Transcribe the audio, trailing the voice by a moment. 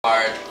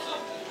backyard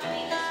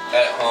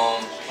at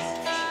home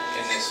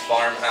in this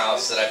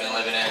farmhouse that I've been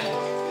living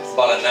in.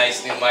 Bought a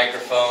nice new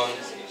microphone.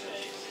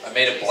 I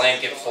made a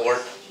blanket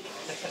fort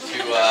to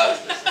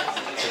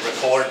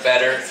record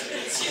better,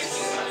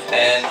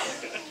 and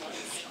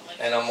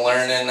I'm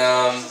learning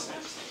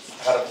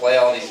how to play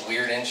all these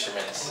weird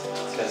instruments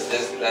because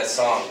this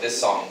song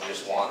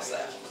just wants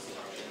that.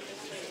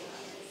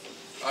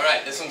 All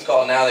right, this one's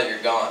called "Now That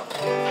You're Gone."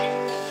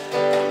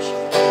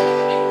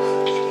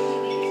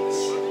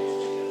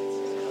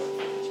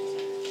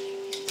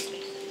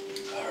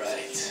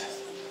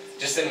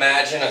 Just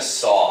imagine a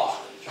saw.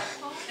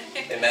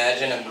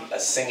 Imagine a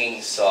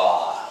singing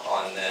saw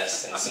on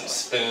this and some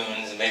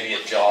spoons and maybe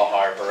a jaw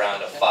harp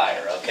around a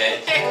fire, okay?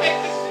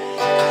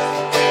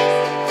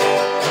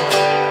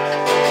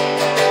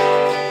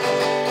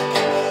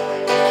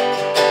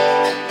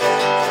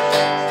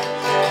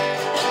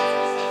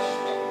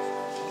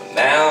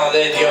 Now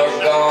that you're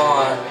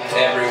gone,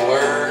 every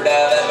word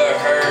I've ever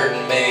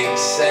heard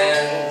makes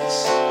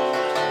sense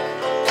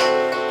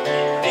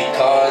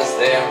because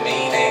they're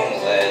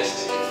meaningless.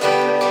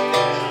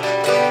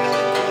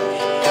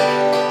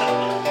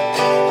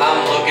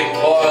 I'm looking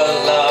for a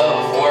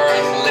love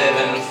worth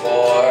living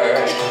for,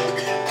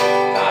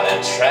 not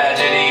a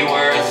tragedy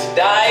worth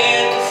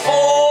dying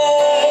for.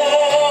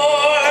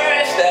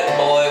 If that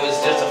boy was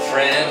just a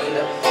friend,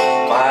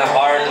 my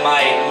heart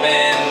might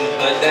mend,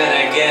 but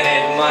then again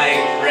it might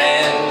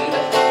rend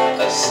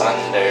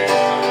asunder.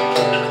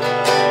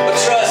 But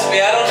trust me,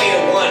 I don't need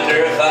to wonder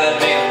if I'd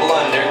made a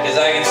blunder, cause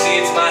I can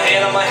see it's my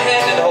hand on my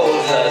head that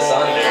holds us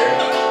under.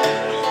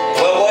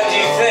 Well, what do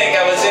you think?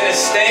 I was in a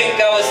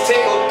stink, I was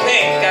tickled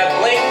pink. I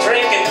blink,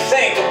 drink, and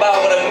think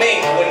about what a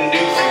mink wouldn't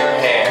do for your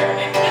hair.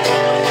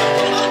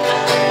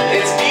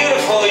 It's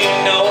beautiful, you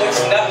know, it's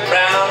nut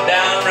brown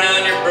down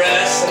around your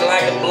breasts, and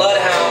like a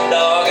bloodhound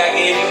dog, I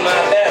gave you my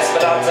best,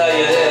 but I'll tell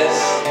you this.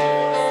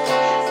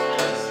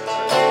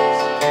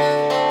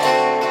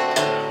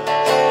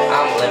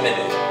 I'm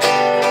limited.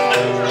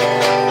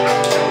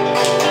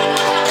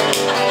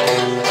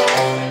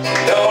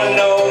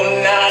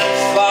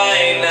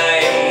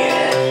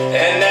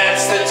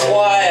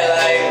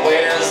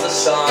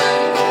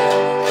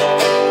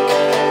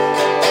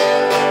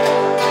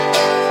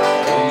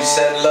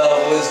 Said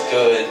love was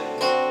good.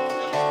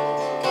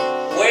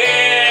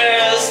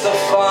 Where's the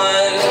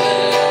fun?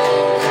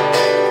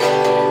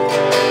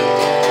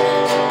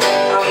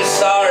 I'm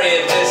sorry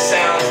if this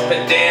sounds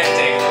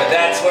pedantic, but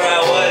that's where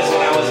I was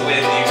when I was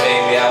with you,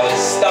 baby. I was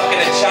stuck in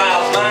a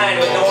child's mind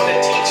with no one to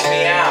teach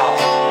me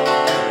out.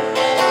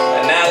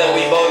 And now that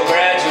we both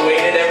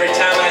graduated, every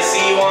time I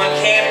see you on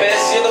campus,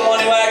 you're the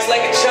one who acts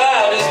like a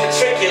child who's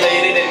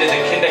matriculated into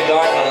the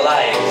kindergarten of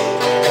life.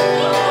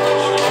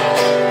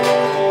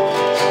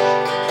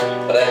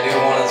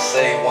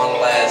 Say one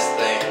last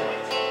thing.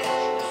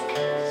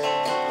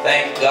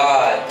 Thank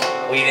God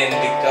we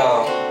didn't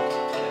become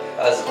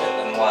husband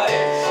and wife.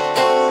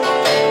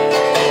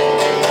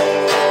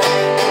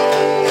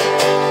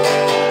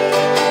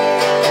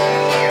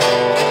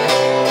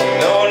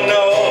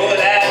 No,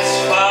 that's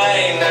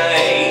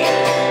finite,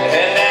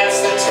 and that's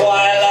the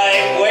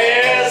twilight.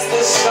 Where's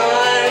the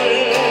sun?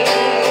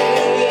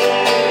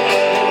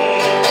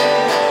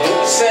 Who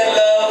said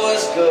love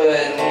was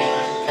good?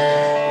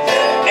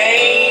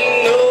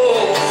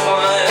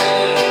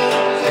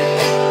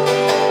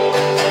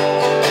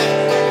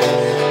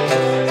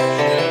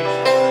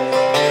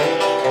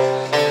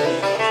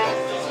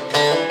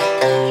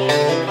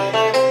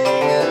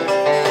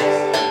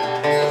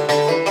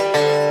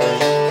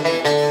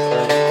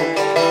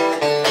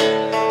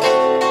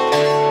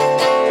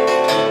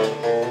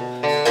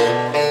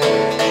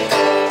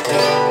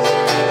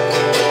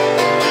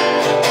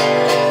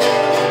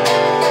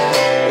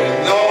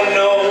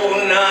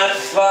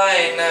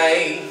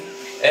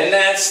 And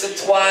that's the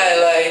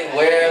twilight,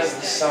 where's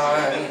the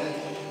sun?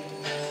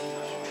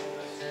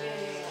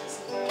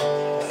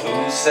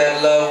 Who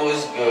said love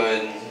was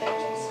good?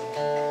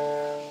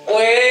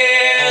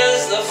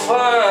 Where's the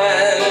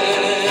fun?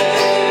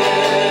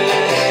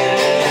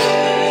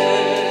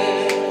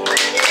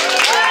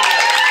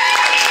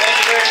 Thank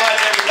you very much,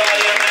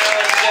 everybody. I'm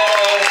Getto.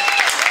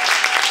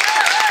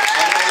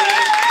 I'm going to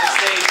leave the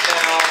stage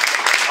now.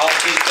 I'll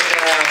be sticking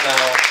around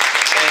now.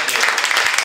 Thank you.